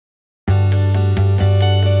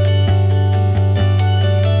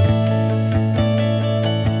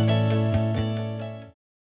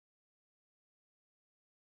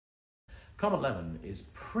Comet Lemmon is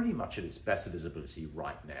pretty much at its best visibility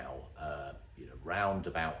right now, round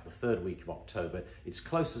about the third week of October. It's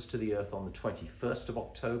closest to the Earth on the 21st of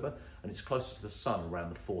October, and it's closest to the Sun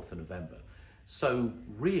around the 4th of November. So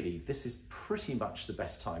really, this is pretty much the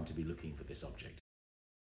best time to be looking for this object.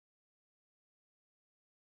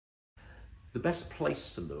 The best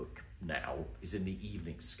place to look now is in the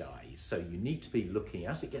evening skies, so you need to be looking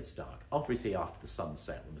as it gets dark, obviously after the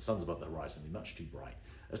sunset, when the sun's above the horizon, it'll be much too bright.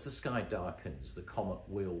 As the sky darkens, the comet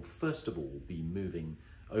will first of all be moving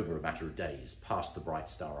over a matter of days past the bright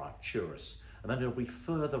star Arcturus, and then it'll be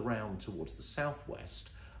further round towards the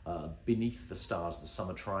southwest, beneath the stars of the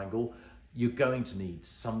summer triangle. You're going to need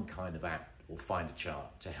some kind of app or find a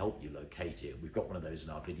chart to help you locate it. We've got one of those in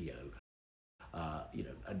our video.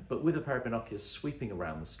 But with a pair of binoculars sweeping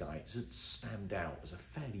around the sky, it doesn't stand out as a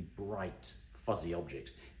fairly bright, fuzzy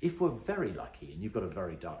object. If we're very lucky and you've got a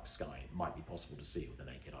very dark sky, it might be possible to see it with the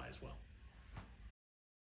naked eye as well.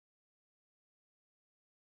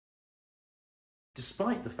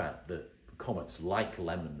 Despite the fact that comets like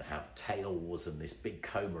Lemmon have tails and this big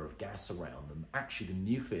coma of gas around them, actually the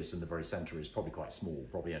nucleus in the very centre is probably quite small,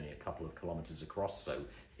 probably only a couple of kilometres across, so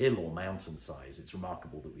hill or mountain size. It's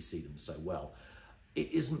remarkable that we see them so well. It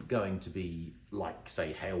isn't going to be like,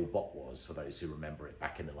 say, Hale-Bopp was, for those who remember it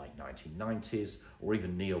back in the late 1990s, or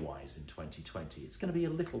even Neowise in 2020. It's going to be a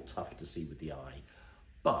little tough to see with the eye.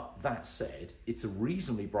 But that said, it's a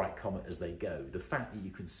reasonably bright comet as they go. The fact that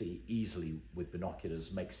you can see easily with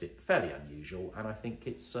binoculars makes it fairly unusual, and I think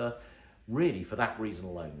it's really, for that reason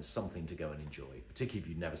alone, there's something to go and enjoy, particularly if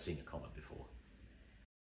you've never seen a comet before.